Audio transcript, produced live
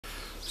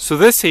So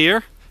this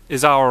here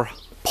is our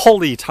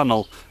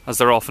polytunnel, as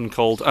they're often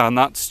called, and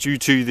that's due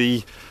to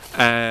the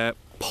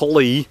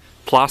poly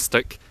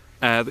plastic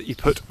that you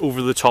put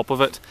over the top of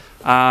it,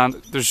 and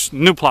there's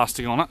no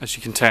plastic on it, as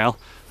you can tell,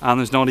 and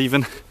there's not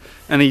even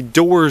any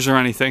doors or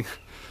anything.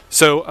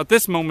 So at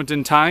this moment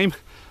in time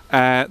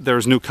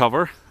there's no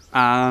cover,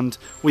 and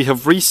we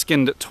have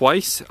reskinned it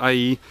twice,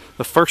 i.e.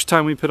 the first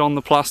time we put on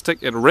the plastic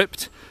it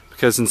ripped,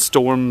 because in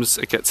storms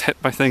it gets hit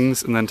by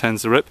things and then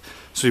tends to rip.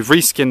 So we've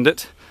reskinned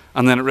it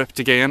and then it ripped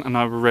again, and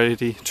now we're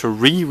ready to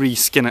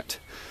re-skin it.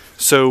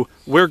 So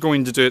we're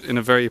going to do it in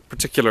a very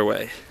particular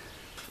way.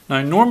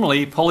 Now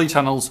normally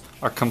polytunnels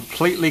are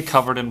completely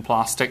covered in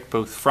plastic,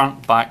 both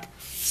front, back,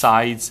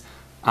 sides,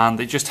 and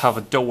they just have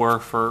a door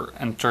for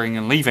entering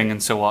and leaving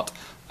and so on.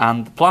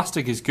 And the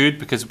plastic is good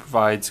because it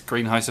provides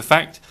greenhouse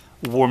effect,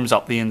 warms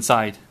up the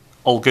inside.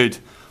 All good.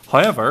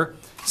 However,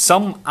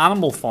 some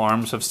animal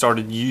farms have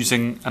started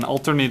using an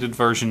alternated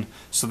version,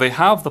 so they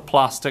have the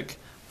plastic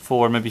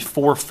for maybe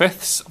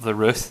 4/5 of the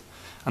roof,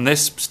 and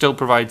this still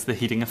provides the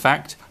heating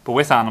effect, but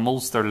with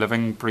animals, they're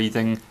living,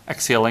 breathing,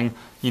 exhaling,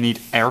 you need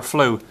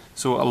airflow.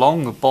 So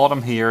along the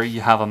bottom here you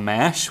have a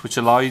mesh which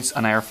allows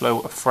an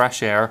airflow of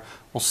fresh air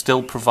while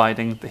still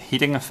providing the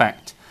heating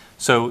effect.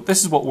 So this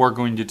is what we're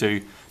going to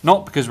do,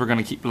 not because we're going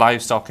to keep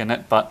livestock in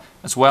it, but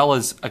as well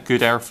as a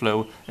good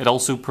airflow, it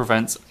also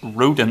prevents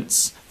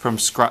rodents from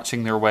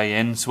scratching their way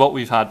in. So what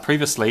we've had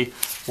previously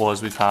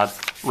was we've had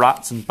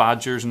rats and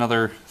badgers and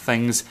other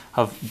things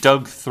have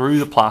dug through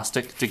the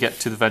plastic to get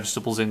to the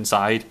vegetables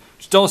inside,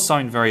 which does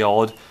sound very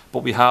odd,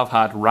 but we have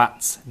had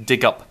rats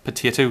dig up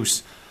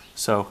potatoes.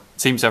 So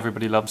it seems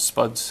everybody loves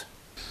spuds.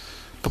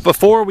 But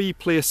before we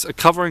place a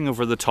covering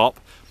over the top,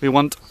 we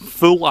want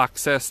full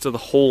access to the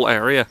whole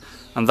area,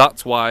 and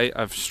that's why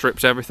I've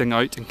stripped everything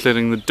out,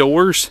 including the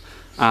doors,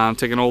 and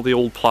taken all the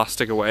old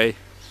plastic away.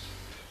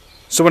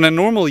 So in a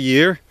normal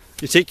year,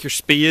 you take your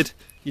spade,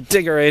 you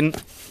dig her in,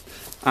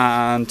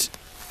 and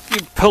you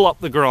pull up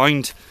the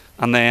ground,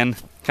 and then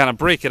kind of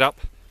break it up,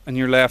 and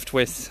you're left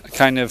with a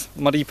kind of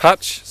muddy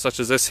patch, such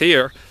as this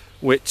here,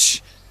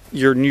 which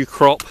your new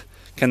crop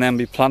can then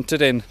be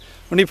planted in.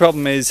 Only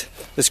problem is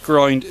this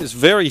ground is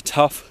very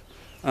tough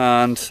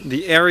and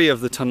the area of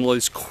the tunnel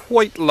is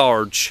quite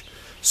large.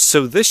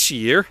 So this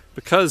year,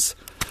 because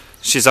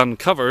she's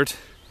uncovered,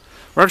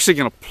 we're actually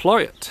going to plough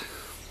it.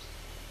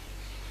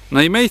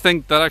 Now you may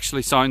think that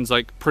actually sounds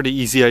like a pretty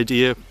easy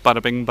idea,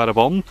 bada bing bada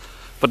bum,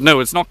 but no,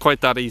 it's not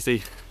quite that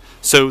easy.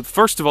 So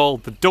first of all,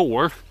 the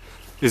door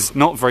is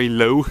not very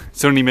low,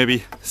 it's only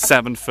maybe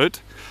 7 foot.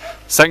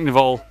 Second of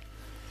all,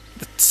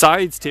 the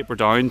sides taper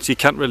down, so you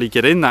can't really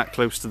get in that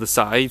close to the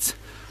sides,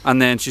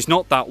 and then she's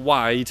not that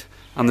wide,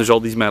 and there's all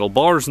these metal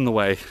bars in the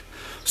way.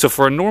 So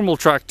for a normal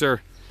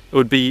tractor it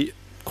would be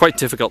quite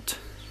difficult.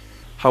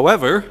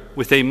 However,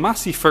 with a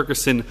Massey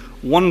Ferguson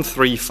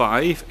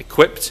 135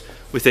 equipped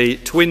with a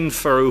twin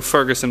furrow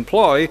Ferguson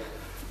plough,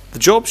 the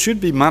job should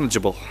be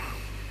manageable.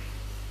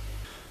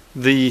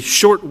 The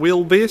short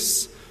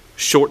wheelbase,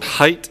 short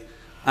height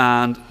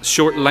and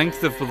short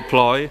length of the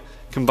plough,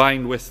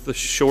 combined with the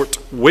short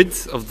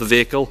width of the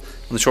vehicle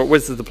and the short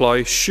width of the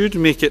plough, should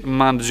make it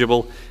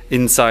manageable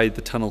inside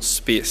the tunnel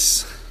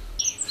space.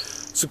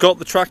 So got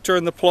the tractor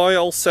and the plough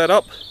all set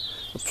up,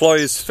 the plough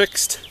is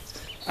fixed,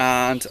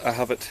 and I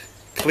have it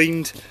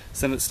cleaned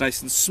so that it's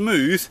nice and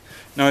smooth.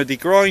 Now the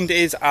ground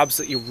is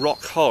absolutely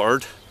rock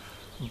hard,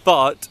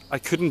 but I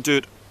couldn't do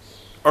it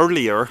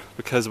earlier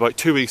because about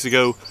 2 weeks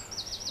ago,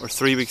 or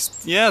 3 weeks,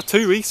 yeah,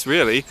 2 weeks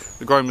really,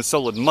 the ground was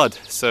solid mud.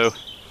 So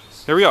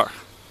here we are.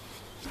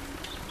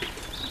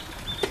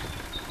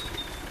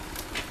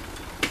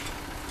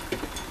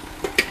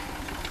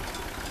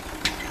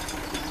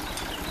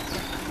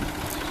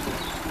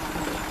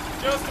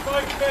 Just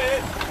about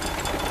fit.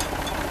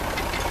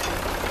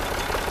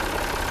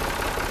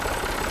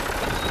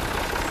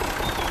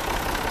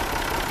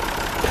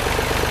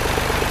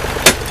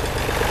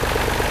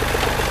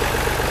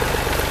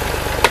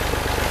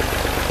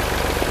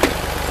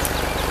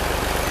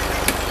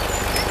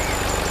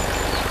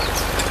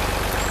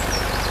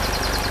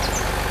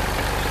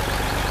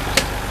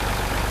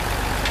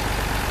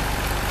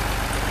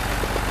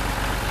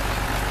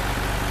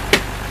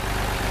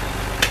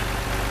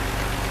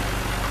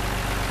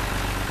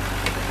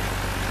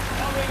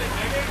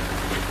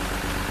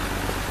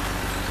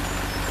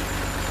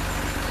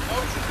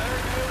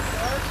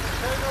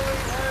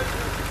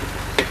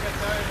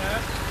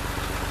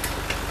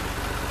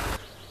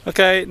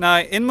 Okay,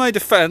 now in my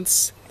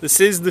defense, this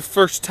is the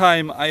first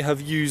time I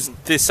have used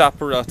this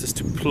apparatus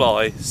to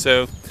plough,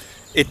 so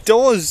it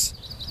does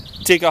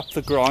dig up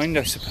the ground,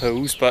 I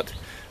suppose, but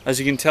as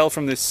you can tell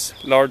from this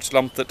large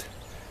lump that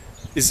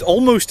is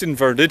almost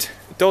inverted,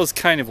 it does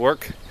kind of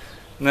work.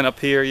 And then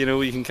up here, you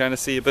know, you can kind of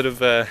see a bit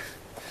of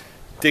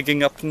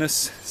digging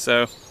upness,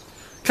 so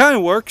kind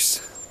of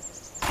works.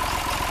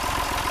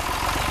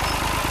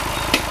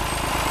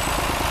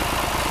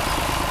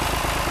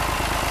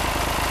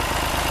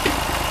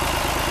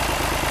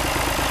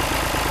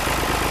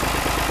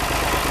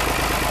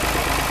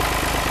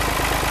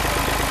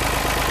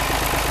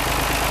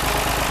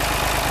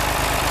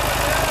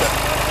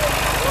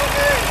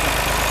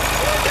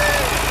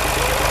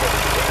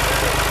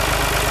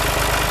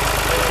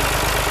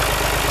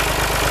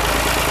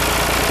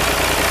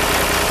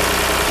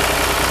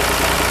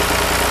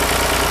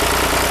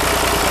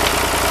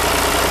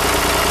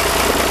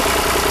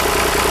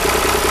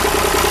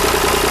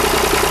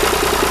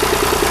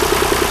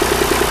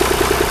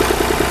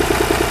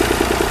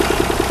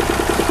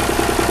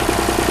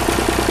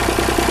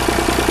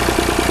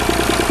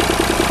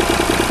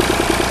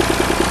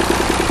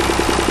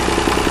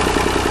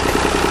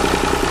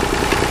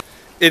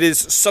 it is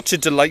such a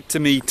delight to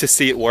me to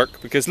see it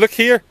work, because look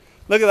here,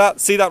 look at that,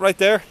 see that right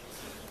there?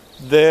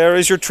 There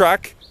is your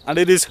track, and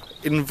it is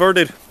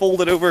inverted,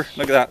 folded over,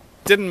 look at that.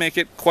 Didn't make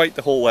it quite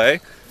the whole way.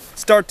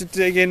 Start to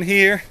dig in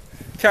here,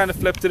 kind of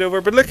flipped it over,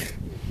 but look,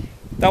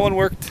 that one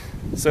worked.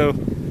 So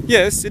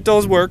yes, it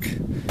does work.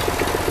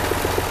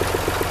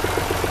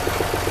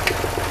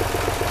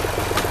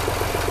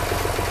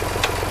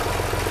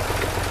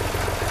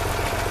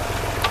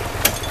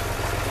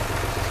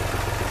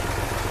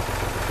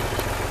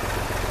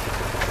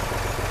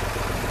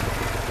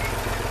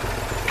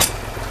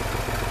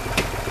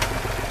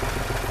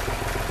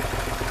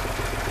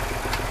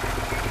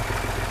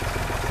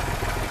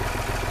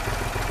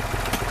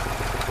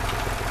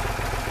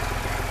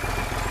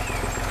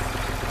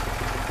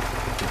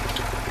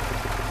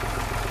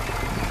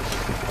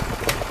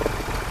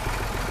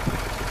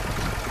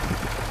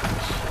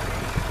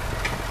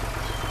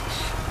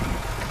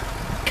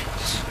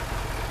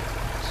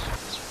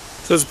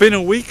 So it's been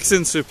a week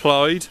since we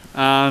ploughed,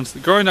 and the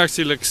ground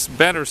actually looks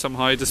better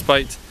somehow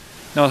despite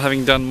not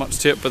having done much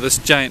to it but this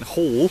giant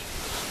hole.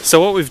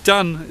 So what we've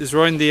done is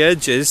around the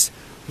edges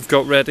we've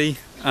got ready,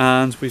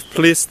 and we've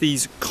placed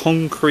these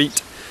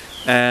concrete,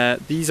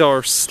 these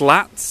are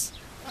slats.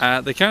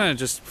 They kind of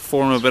just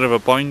form a bit of a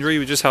boundary,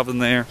 we just have them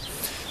there.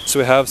 So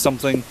we have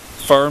something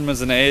firm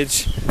as an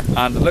edge,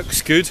 and it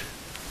looks good.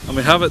 And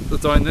we have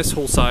it down this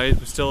whole side,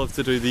 we still have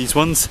to do these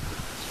ones.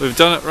 We've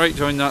done it right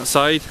down that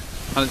side,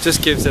 and it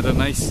just gives it a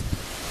nice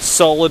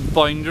solid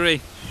boundary.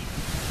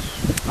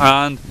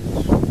 And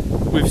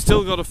we've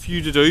still got a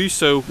few to do,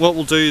 so what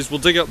we'll do is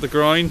we'll dig up the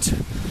ground,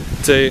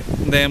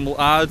 then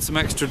we'll add some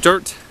extra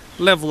dirt,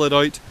 level it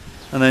out,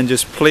 and then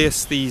just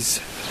place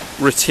these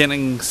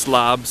retaining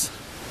slabs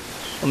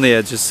on the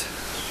edges.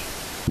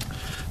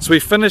 So we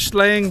finished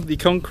laying the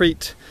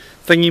concrete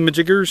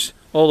thingy-majiggers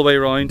all the way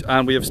around,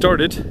 and we have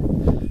started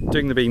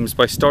doing the beams.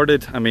 By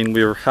started, I mean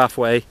we were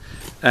halfway,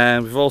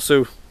 and we've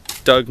also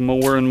dug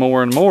more and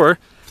more and more.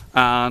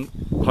 And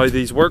how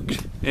these work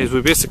is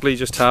we basically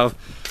just have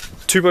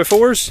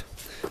 2x4s,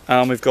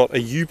 and we've got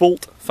a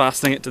U-bolt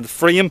fastening it to the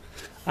frame,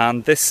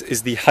 and this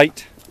is the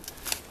height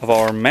of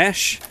our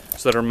mesh,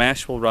 so that our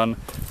mesh will run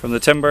from the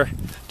timber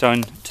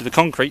down to the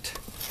concrete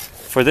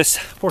for this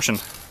portion.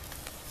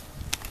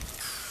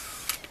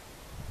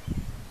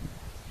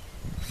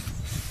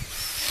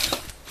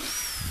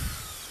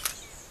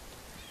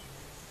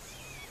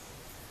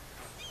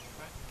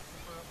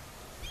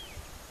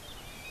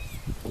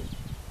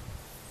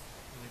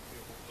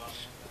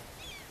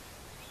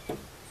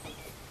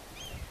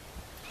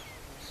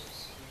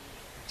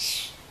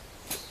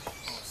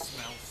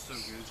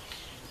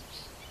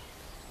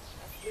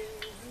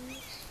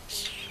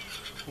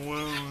 Whoa.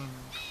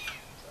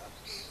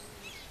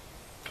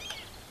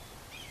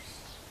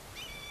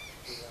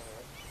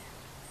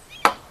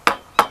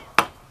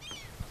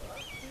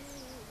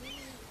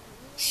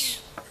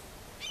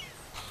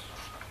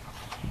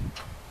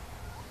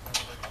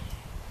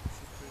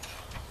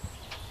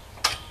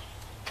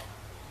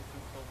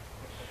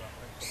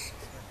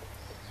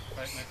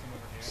 Right, next one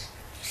over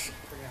here.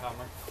 Bring a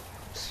hammer.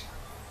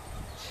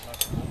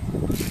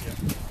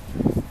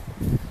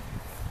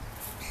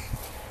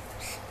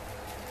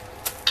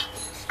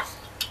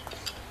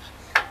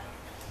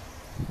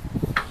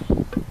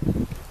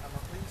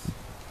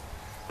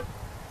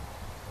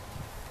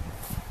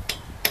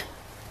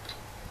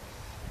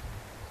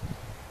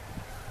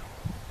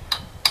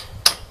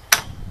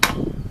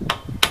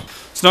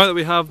 So now that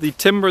we have the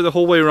timber the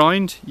whole way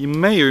around, you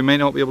may or may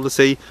not be able to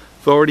see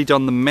we've already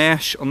done the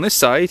mesh on this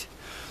side.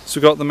 So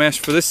we've got the mesh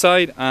for this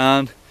side,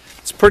 and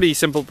it's a pretty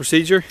simple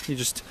procedure. You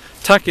just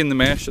tack in the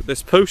mesh at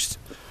this post,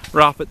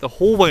 wrap it the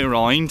whole way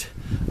around,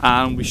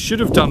 and we should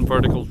have done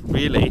verticals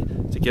really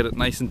to get it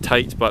nice and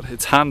tight, but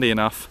it's handy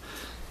enough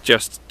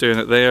just doing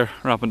it there,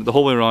 wrapping it the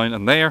whole way around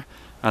and there,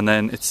 and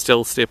then it's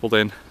still stapled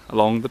in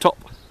along the top.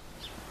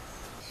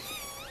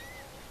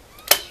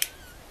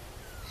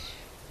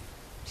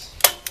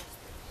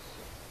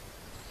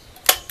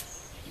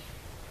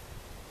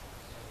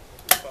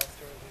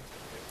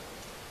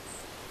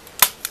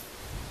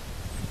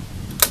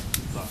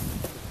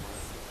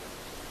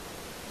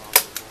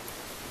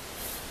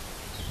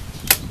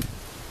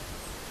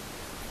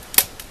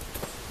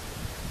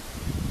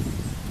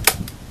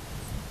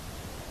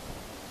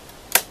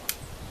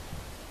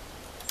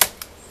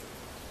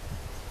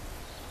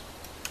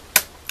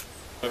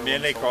 But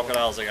mainly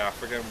crocodiles like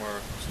Africa, where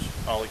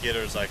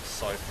alligators like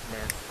South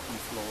America and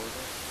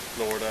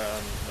Florida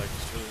and like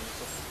Australia and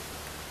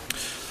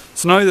stuff.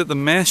 So now that the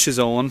mesh is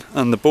on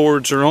and the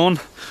boards are on,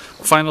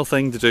 the final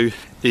thing to do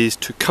is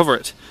to cover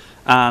it.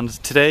 And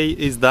today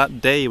is that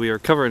day, we are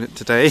covering it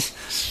today.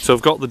 So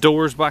I've got the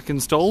doors back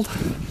installed,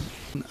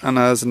 and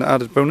as an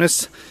added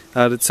bonus,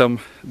 added some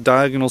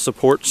diagonal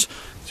supports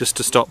just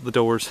to stop the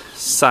doors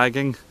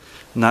sagging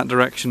in that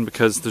direction,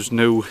 because there's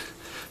no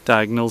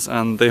diagonals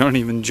and they aren't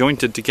even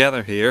jointed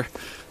together here,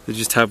 they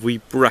just have wee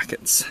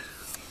brackets.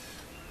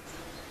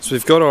 So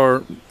we've got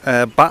our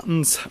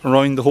battens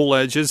around the whole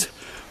edges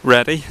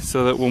ready,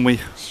 so that when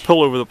we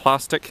pull over the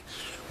plastic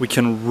we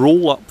can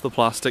roll up the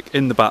plastic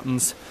in the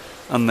battens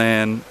and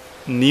then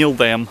nail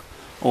them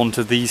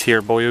onto these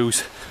here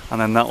boyos,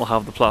 and then that will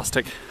have the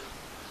plastic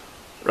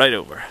right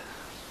over.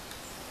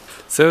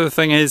 So the other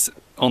thing is,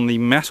 on the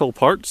metal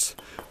parts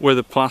where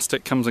the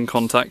plastic comes in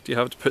contact, you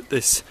have to put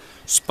this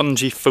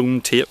spongy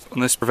foam tape,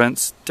 and this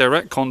prevents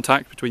direct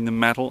contact between the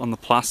metal and the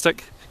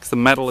plastic, because the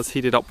metal is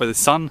heated up by the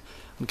sun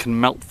and can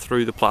melt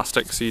through the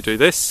plastic. So you do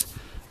this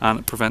and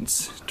it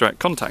prevents direct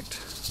contact.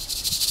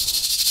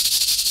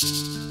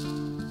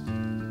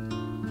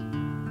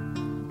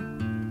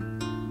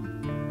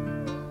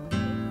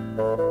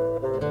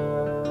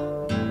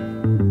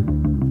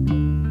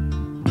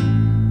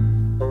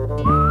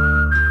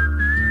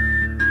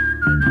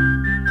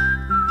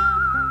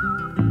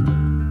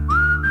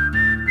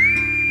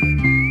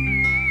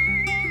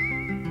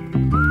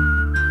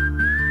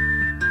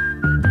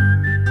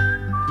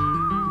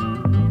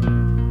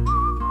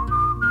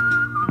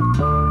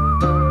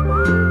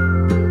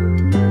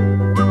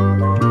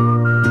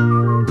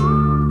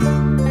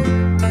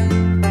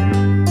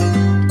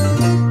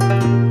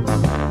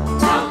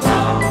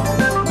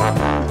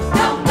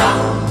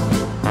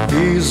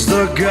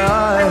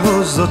 Guy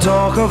who's the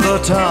talk of the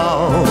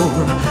town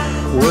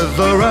with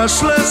the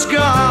restless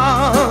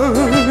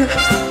gun.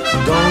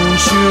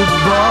 Don't you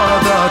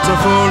bother to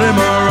fool him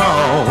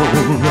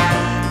around.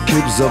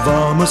 Keeps the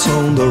varmints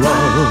on the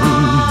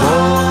run,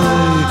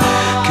 boy.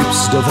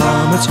 Keeps the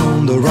varmints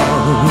on the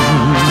run.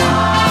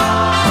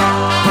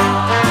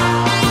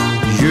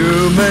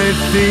 You may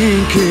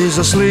think he's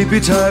a sleepy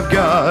type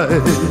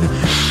guy,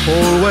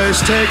 always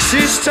takes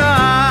his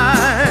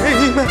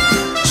time.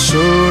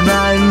 Soon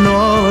I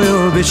know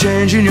you'll be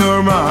changing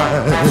your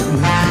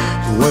mind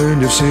when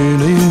you've seen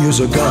him use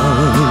a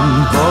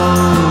gun,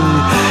 boy.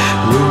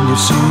 When you've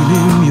seen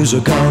him use a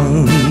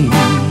gun.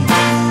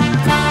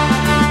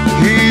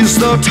 He's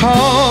the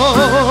top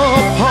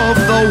of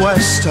the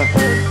West,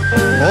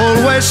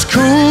 always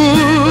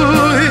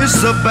cool,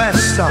 he's the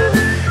best.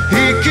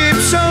 He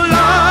keeps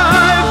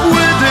alive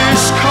with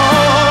his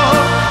Colt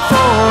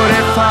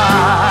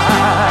 45.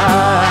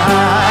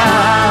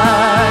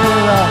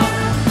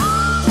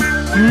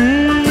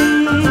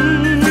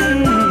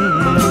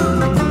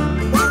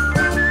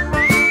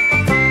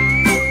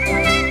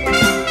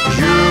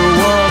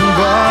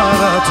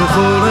 To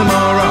fool him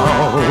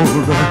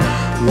around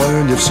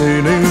when you've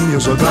seen him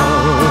use a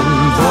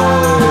gun,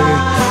 boy.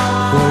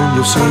 When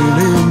you've seen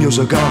him use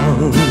a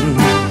gun.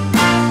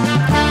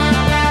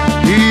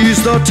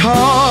 He's the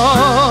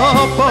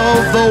top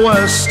of the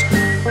West,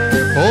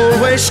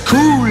 always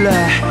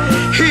cooler.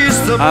 He's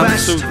the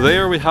best. And so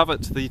there we have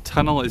it. The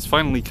tunnel is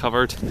finally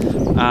covered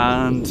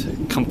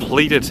and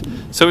completed.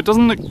 So it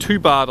doesn't look too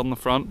bad on the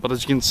front, but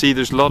as you can see,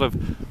 there's a lot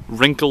of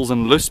wrinkles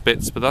and loose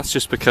bits. But that's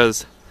just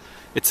because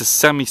it's a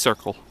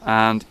semicircle,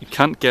 and you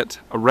can't get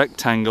a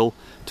rectangle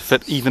to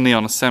fit evenly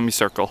on a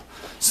semicircle.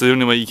 So the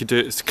only way you could do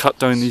it is to cut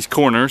down these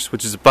corners,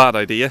 which is a bad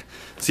idea.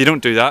 So you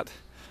don't do that.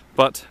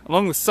 But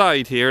along the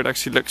side here, it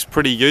actually looks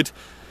pretty good.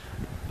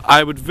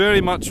 I would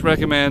very much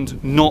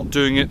recommend not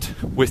doing it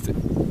with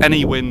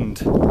any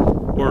wind,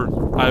 or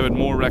I would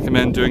more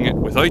recommend doing it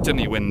without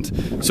any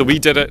wind. So we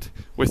did it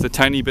with a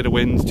tiny bit of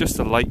wind, just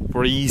a light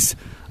breeze,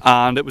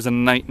 and it was a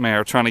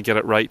nightmare trying to get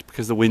it right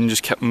because the wind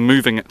just kept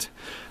moving it.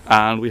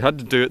 And we had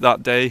to do it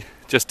that day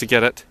just to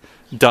get it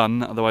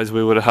done, otherwise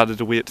we would have had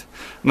to wait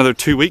another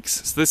 2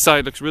 weeks. So this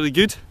side looks really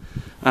good,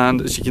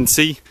 and as you can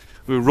see,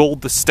 we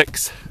rolled the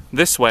sticks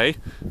this way,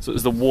 so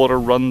as the water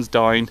runs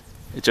down,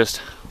 it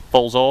just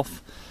falls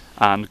off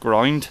and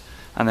ground.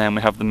 And then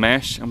we have the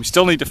mesh, and we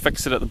still need to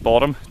fix it at the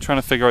bottom, trying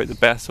to figure out the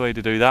best way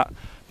to do that,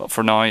 but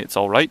for now it's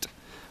alright.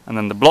 And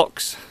then the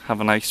blocks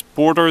have a nice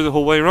border the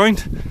whole way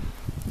around,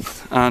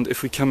 and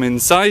if we come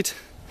inside,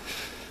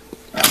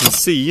 you can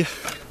see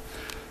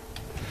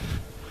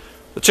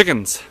the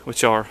chickens,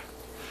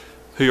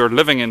 who are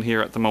living in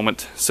here at the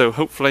moment. So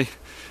hopefully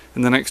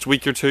in the next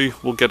week or two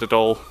we'll get it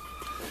all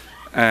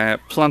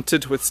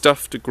planted with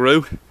stuff to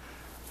grow,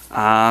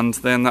 and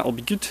then that'll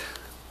be good.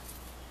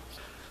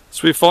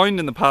 So we found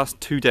in the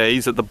past 2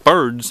 days that the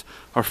birds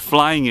are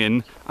flying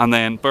in, and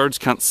then birds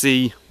can't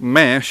see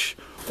mesh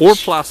or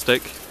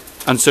plastic,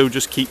 and so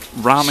just keep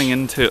ramming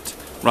into it.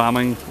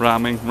 Ramming.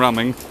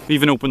 We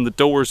even opened the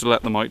doors to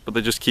let them out, but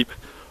they just keep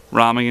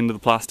ramming into the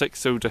plastic.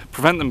 So to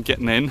prevent them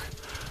getting in,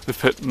 we've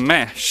put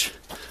mesh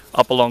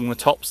up along the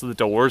tops of the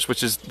doors,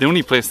 which is the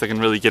only place they can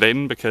really get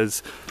in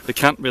because they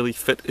can't really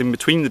fit in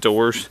between the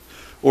doors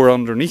or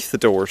underneath the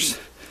doors.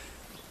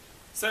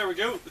 So there we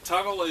go, the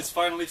tunnel is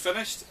finally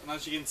finished, and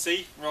as you can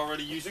see, we're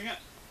already using it.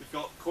 We've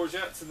got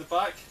courgettes in the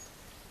back,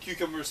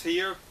 cucumbers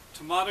here,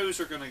 tomatoes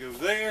are going to go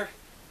there,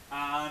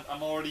 and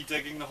I'm already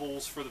digging the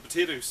holes for the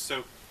potatoes,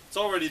 so it's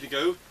all ready to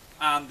go.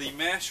 And the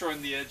mesh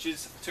around the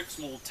edges, I took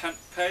some old tent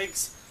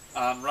pegs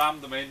and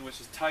rammed them in, which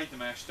has tied the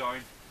mesh down,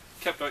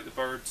 kept out the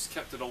birds,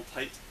 kept it all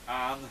tight,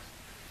 and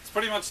it's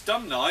pretty much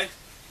done now.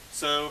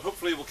 So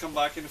hopefully we'll come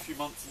back in a few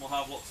months and we'll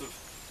have lots of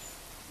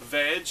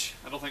veg.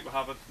 I don't think we'll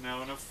have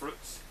enough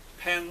fruits.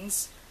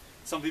 Pens.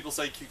 Some people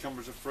say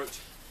cucumbers are fruit.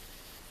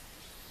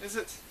 Is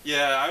it?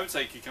 Yeah, I would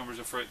say cucumber's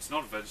a fruit, it's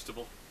not a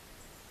vegetable.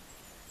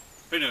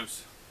 Who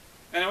knows?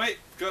 Anyway,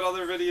 got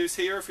other videos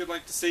here if you'd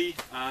like to see,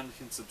 and you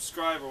can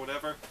subscribe or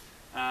whatever.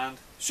 And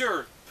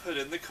sure, put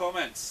in the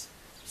comments,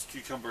 is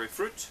cucumber a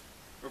fruit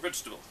or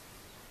vegetable?